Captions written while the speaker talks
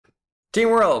Team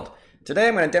World. Today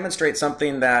I'm going to demonstrate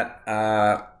something that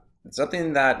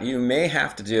you may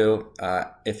have to do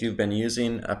if you've been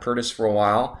using Apertus for a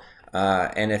while,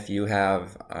 and if you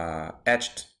have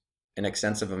etched an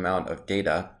extensive amount of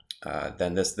data,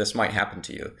 then this might happen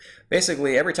to you.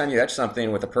 Basically, every time you etch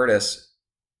something with Apertus,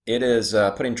 it is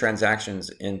putting transactions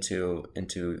into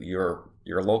your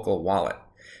local wallet,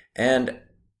 and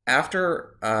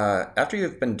after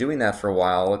you've been doing that for a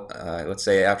while, let's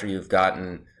say after you've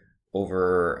gotten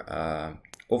over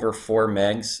 4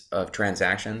 megs of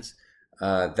transactions,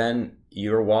 then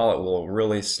your wallet will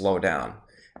really slow down.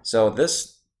 So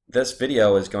this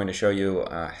video is going to show you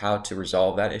how to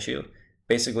resolve that issue.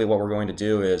 Basically, what we're going to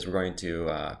do is we're going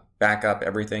to back up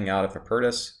everything out of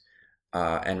Apertus,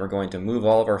 and we're going to move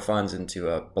all of our funds into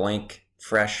a blank,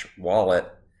 fresh wallet.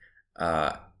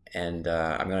 I'm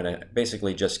going to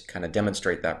basically just kind of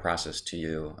demonstrate that process to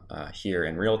you here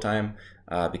in real time,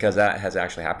 because that has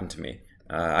actually happened to me.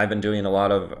 I've been doing a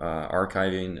lot of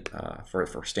archiving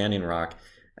for Standing Rock,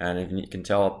 and you can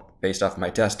tell based off my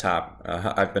desktop,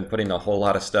 I've been putting a whole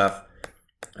lot of stuff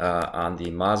on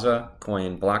the Maza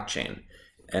coin blockchain,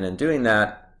 and in doing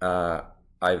that,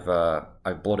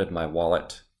 I've bloated my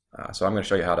wallet. So I'm going to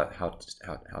show you how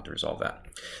to resolve that.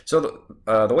 So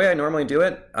the way I normally do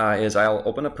it is I'll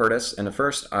open Apertus, and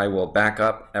first I will back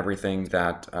up everything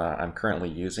that I'm currently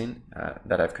using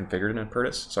that I've configured in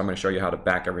Apertus. So I'm going to show you how to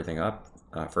back everything up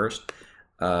first.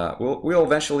 We'll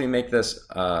eventually make this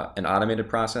an automated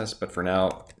process, but for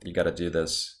now you got to do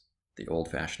this the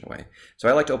old-fashioned way. So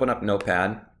I like to open up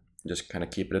Notepad, just kind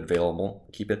of keep it available.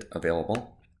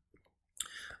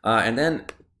 And then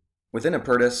within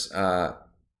Apertus,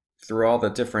 through all the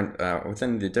different,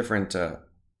 within the different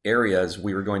areas,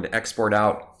 we were going to export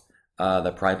out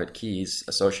the private keys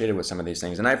associated with some of these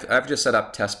things. And I've just set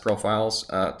up test profiles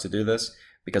to do this,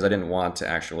 because I didn't want to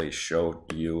actually show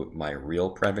you my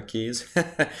real private keys.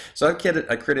 So I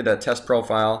created a test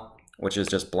profile, which is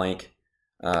just blank,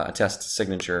 a test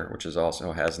signature, which is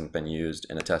also hasn't been used,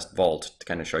 and a test vault to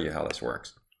kind of show you how this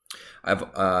works.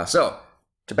 So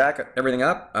to back everything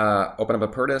up, open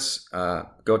up Apertus,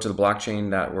 go to the blockchain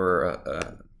that we're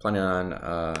planning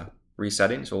on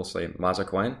resetting, so we'll say Maza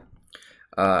coin.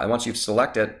 And once you've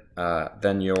selected,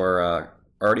 then your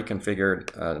already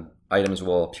configured items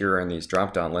will appear in these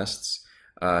drop-down lists.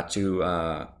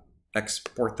 To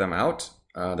export them out,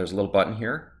 there's a little button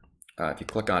here. If you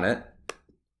click on it,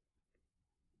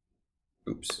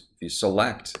 if you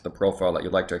select the profile that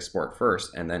you'd like to export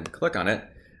first and then click on it,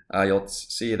 you'll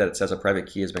see that it says a private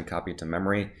key has been copied to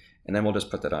memory, and then we'll just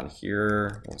put that on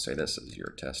here. We'll say this is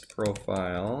your test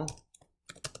profile,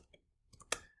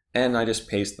 and I just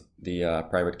paste the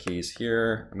private keys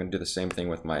here. I'm going to do the same thing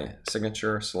with my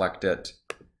signature. Select it,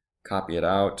 copy it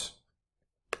out,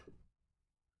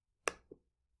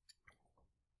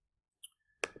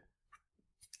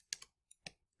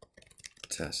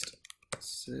 test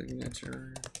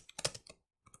signature.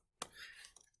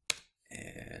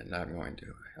 And I'm going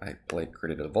to,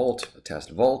 created a vault, a test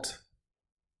vault.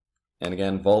 And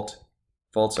again, vaults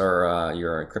are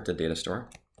your encrypted data store.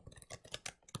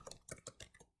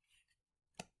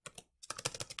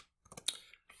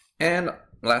 And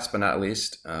last but not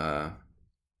least, on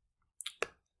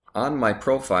my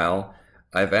profile,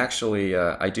 I've actually,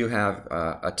 I do have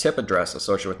a tip address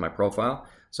associated with my profile.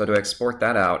 So to export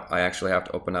that out, I actually have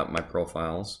to open up my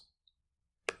profiles,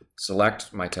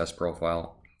 select my test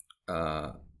profile,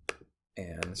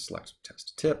 and select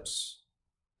test tips,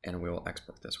 and we will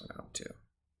export this one out too.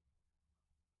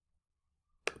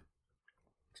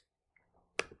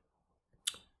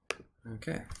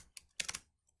 Okay.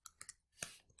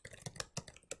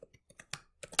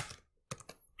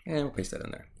 And we'll paste that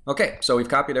in there. Okay, so we've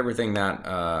copied everything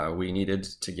that we needed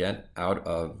to get out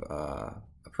of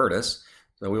Apertus.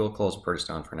 So we will close Apertus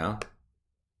down for now.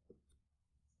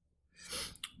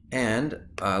 And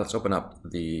let's open up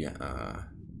the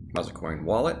Maza coin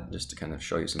wallet just to kind of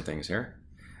show you some things here.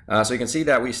 So you can see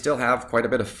that we still have quite a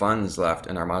bit of funds left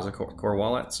in our Maza core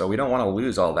wallet, so we don't want to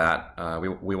lose all that.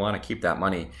 We want to keep that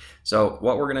money. So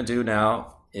what we're going to do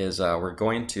now is we're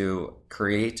going to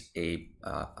create a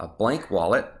blank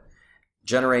wallet,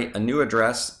 generate a new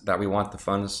address that we want the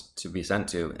funds to be sent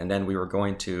to, and then we were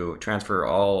going to transfer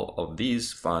all of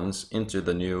these funds into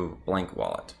the new blank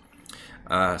wallet.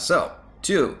 So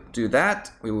to do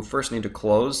that, we will first need to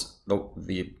close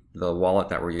the wallet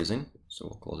that we're using. So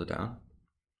we'll close it down.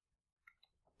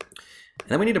 And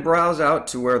then we need to browse out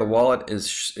to where the wallet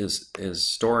is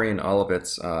storing all of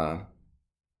its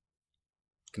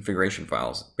configuration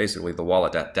files. Basically, the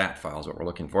wallet.dat file is what we're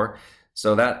looking for.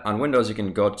 So that on Windows, you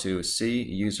can go to See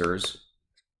Users,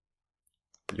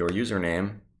 your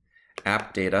username,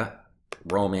 app data,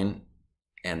 roaming,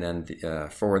 and then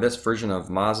for this version of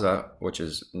Maza, which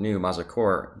is new, Maza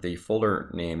Core, the folder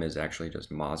name is actually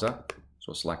just Maza,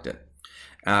 so select it.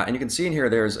 And you can see in here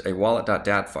there's a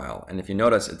wallet.dat file, and if you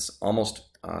notice, it's almost,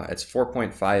 it's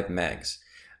 4.5 megs.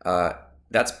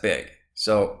 That's big.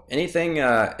 So anything,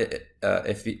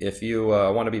 if you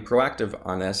want to be proactive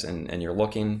on this and you're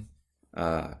looking,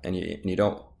 and you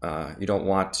don't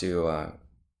want to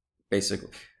basically,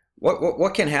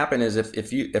 what can happen is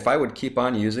if I would keep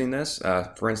on using this,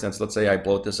 for instance, let's say I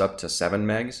bloat this up to 7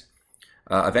 megs,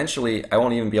 eventually I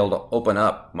won't even be able to open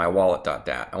up my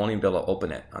wallet.dat. I won't even be able to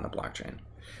open it on the blockchain.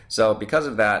 So because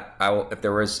of that, if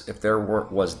there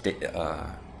was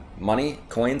money,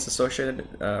 coins associated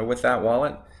with that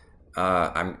wallet,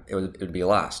 it would be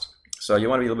lost. So you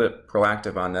want to be a little bit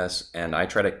proactive on this, and I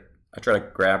try to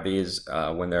grab these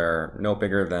when they're no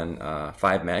bigger than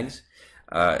 5 megs.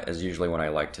 Is usually when I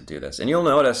like to do this. And you'll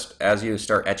notice as you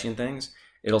start etching things,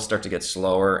 it'll start to get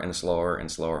slower and slower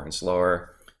and slower and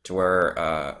slower to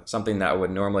where something that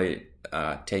would normally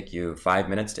take you 5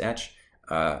 minutes to etch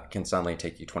can suddenly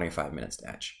take you 25 minutes to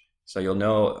etch. So you'll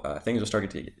know things will start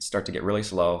to get really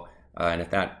slow. And if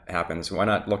that happens, why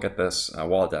not look at this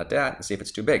wallet.dat and see if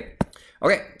it's too big.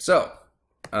 Okay, so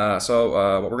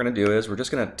what we're going to do is we're just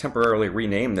going to temporarily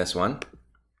rename this one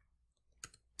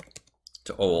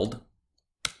to old.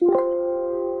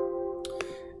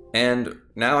 And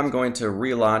now I'm going to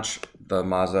relaunch the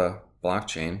Maza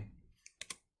blockchain.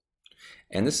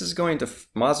 And this is going to,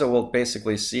 Maza will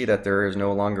basically see that there is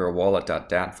no longer a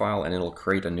wallet.dat file, and it'll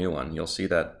create a new one. You'll see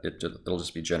that it'll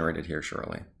just be generated here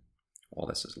shortly while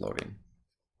this is loading.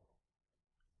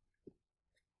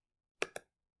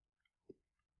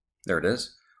 There it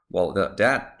is.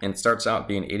 Wallet.dat, and it starts out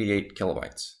being 88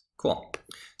 kilobytes. Cool.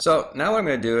 So now what I'm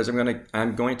going to do is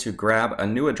I'm going to grab a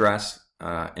new address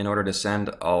in order to send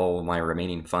all my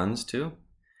remaining funds to.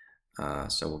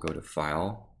 So we'll go to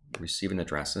File, Receiving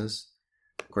Addresses,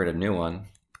 create a new one. I'm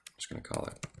just going to call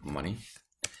it Money.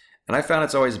 And I found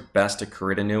it's always best to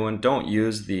create a new one. Don't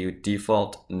use the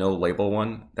default no label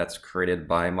one that's created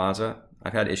by Maza.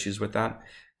 I've had issues with that.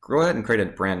 Go ahead and create a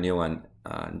brand new one.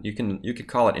 You could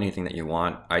call it anything that you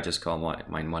want. I just call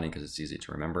mine Money because it's easy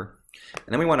to remember.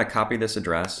 And then we want to copy this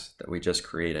address that we just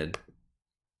created.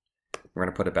 We're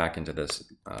going to put it back into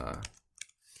this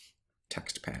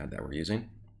text pad that we're using.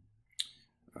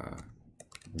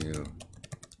 New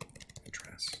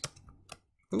address.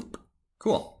 Oop.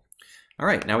 Cool. All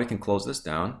right, now we can close this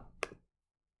down.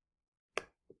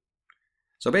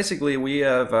 So basically, we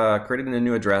have created a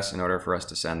new address in order for us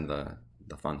to send the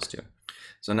funds to.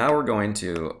 So now we're going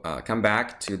to come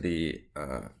back to the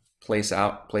place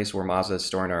where Maza is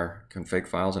storing our config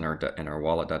files in our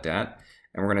wallet.dat.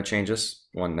 And we're going to change this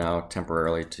one now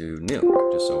temporarily to new,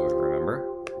 just so we remember.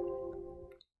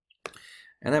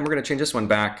 And then we're going to change this one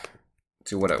back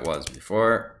to what it was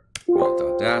before,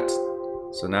 wallet.dat.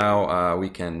 So now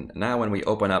when we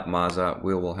open up Maza,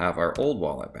 we will have our old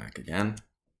wallet back again.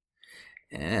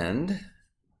 And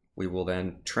we will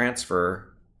then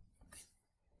transfer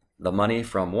the money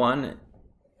from one,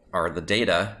 or the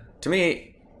data. To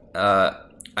me, I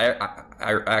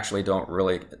actually don't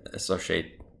really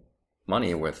associate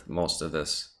money with most of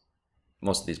these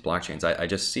blockchains. I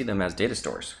just see them as data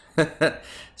stores.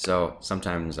 So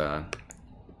sometimes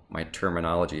my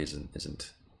terminology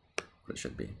isn't what it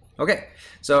should be. Okay,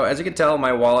 so as you can tell,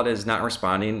 my wallet is not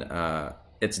responding.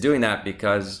 It's doing that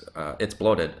because it's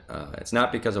bloated. It's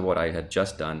not because of what I had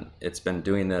just done. It's been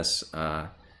doing this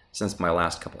since my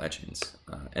last couple etchings.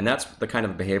 And that's the kind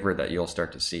of behavior that you'll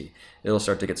start to see. It'll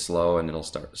start to get slow and it'll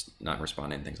start not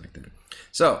responding, things like that.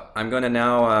 So I'm going to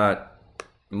now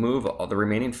move all the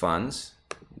remaining funds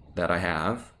that I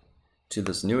have to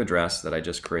this new address that I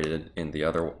just created into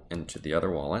the other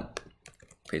wallet.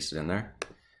 Paste it in there.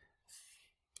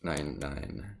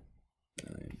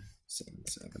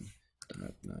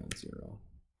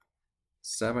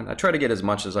 99977.907. I try to get as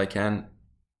much as I can.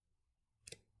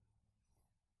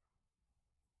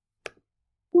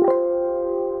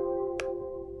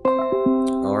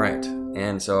 All right,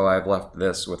 and so I've left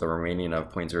this with a remaining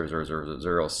of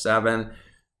 0.00007,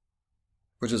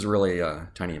 which is really a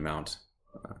tiny amount,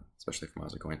 especially for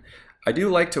Maza coin. I do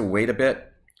like to wait a bit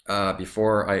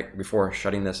before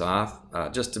shutting this off,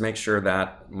 just to make sure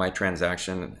that my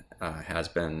transaction has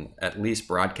been at least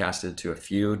broadcasted to a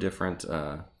few different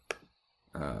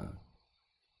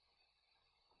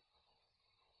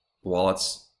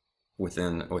wallets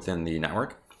within the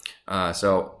network.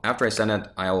 So after I send it,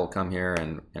 I will come here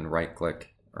and right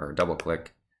click or double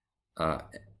click,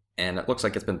 and it looks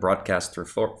like it's been broadcast through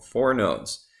four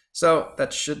nodes. So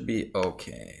that should be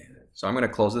okay. So I'm going to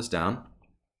close this down.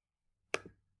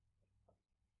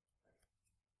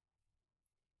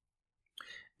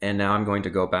 And now I'm going to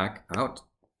go back out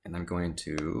and I'm going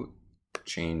to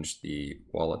change the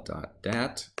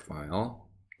wallet.dat file,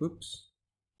 oops,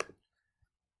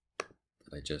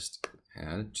 that I just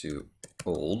had to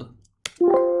old.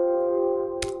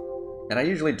 And I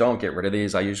usually don't get rid of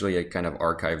these. I usually kind of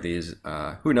archive these.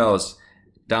 Who knows,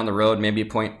 down the road, maybe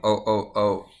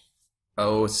 0.00007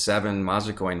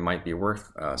 Mazacoin might be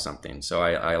worth something. So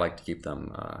I like to keep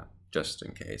them just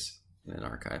in case in an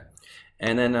archive.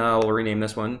 And then we'll rename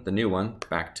this one, the new one,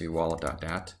 back to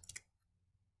wallet.dat.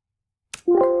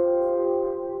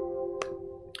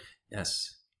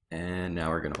 Yes, and now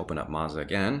we're going to open up Maza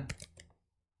again.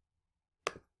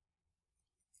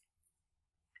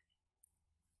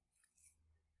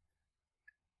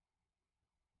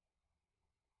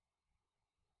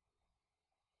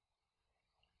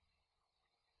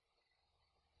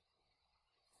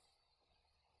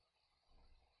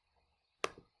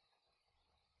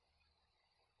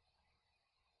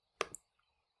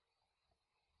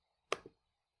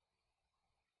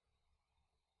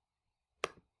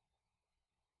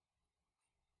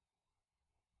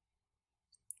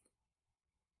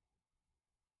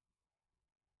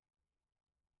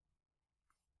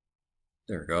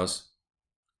 There it goes.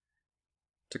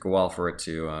 Took a while for it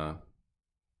to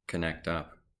connect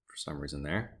up for some reason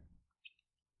there.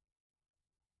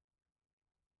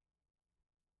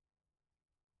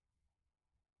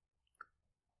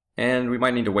 And we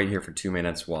might need to wait here for 2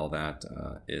 minutes while that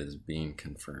is being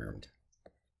confirmed.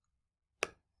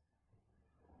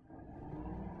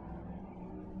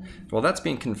 While that's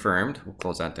being confirmed, we'll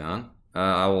close that down.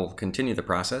 I will continue the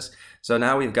process. So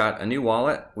now we've got a new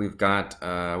wallet. We've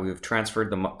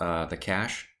transferred the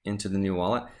cash into the new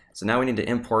wallet. So now we need to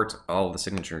import all the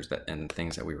signatures and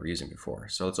things that we were using before.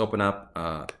 So let's open up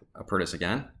Apertus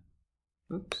again.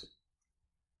 Oops.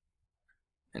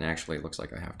 And actually, it looks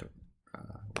like I have to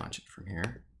launch it from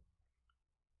here.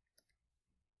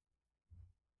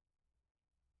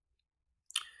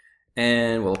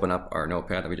 And we'll open up our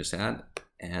notepad that we just had,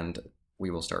 and we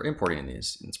will start importing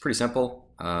these. It's pretty simple.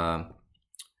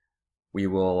 We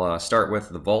will start with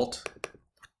the vault.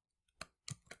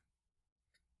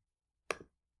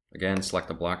 Again, select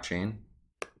the blockchain,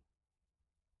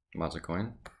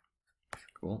 Mazacoin.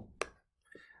 Cool.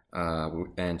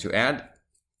 And to add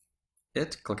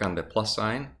it, click on the plus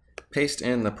sign, paste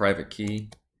in the private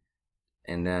key,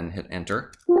 and then hit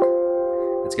enter.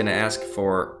 It's going to ask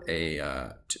for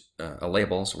a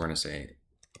label, so we're going to say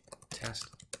test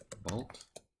vault.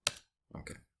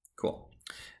 Okay, cool.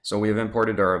 So we have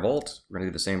imported our vault. We're going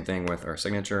to do the same thing with our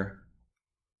signature.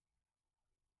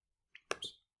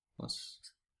 Oops. Plus.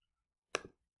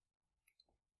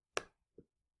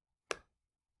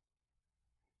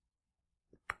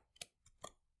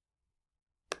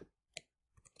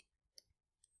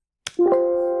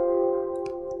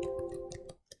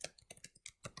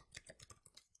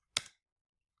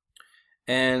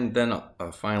 And then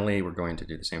finally, we're going to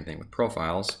do the same thing with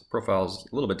profiles. Profiles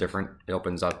a little bit different. It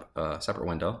opens up a separate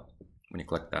window when you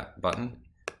click that button.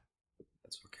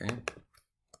 That's okay.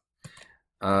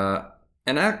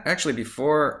 And actually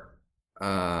before,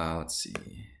 let's see.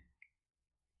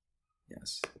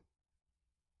 Yes.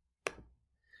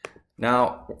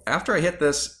 Now, after I hit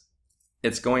this,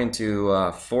 it's going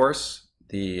to force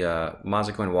the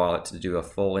Mazacoin wallet to do a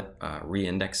full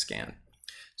re-index scan.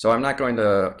 So I'm not going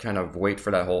to kind of wait for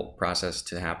that whole process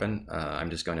to happen. I'm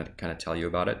just going to kind of tell you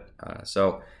about it.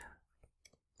 So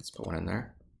let's put one in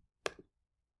there.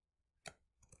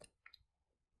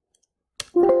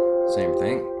 Same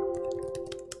thing.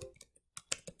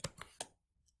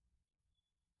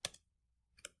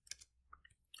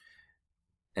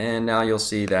 And now you'll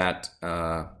see that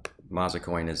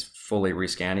Mazacoin is fully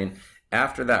rescanning.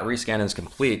 After that rescan is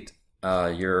complete,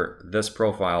 this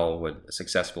profile would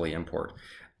successfully import.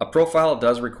 A profile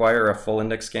does require a full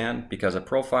index scan because a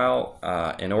profile,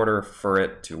 in order for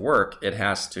it to work, it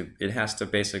has to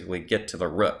basically get to the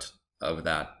root of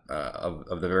that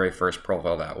of the very first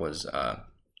profile that was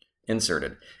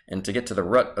inserted. And to get to the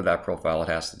root of that profile, it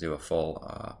has to do a full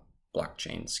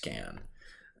blockchain scan.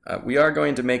 We are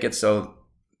going to make it so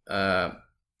I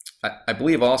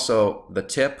believe also the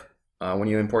tip, when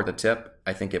you import the tip,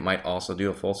 I think it might also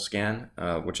do a full scan,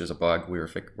 which is a bug. We're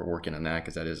working on that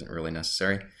because that isn't really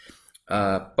necessary.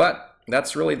 But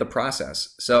that's really the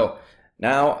process. So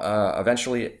now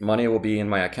eventually money will be in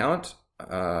my account,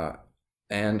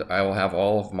 and I will have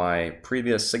all of my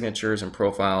previous signatures and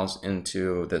profiles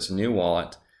into this new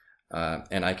wallet,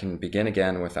 and I can begin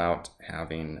again without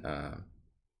having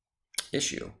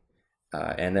issue.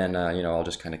 And then, I'll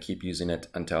just kind of keep using it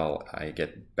until I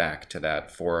get back to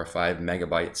that 4 or 5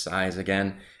 megabyte size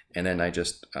again. And then I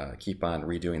just keep on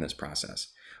redoing this process.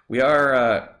 We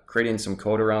are creating some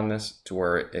code around this to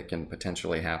where it can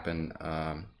potentially happen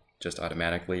just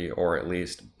automatically, or at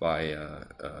least by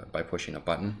pushing a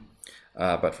button.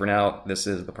 But for now, this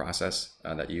is the process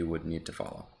that you would need to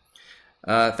follow.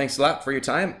 Thanks a lot for your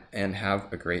time, and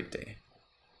have a great day.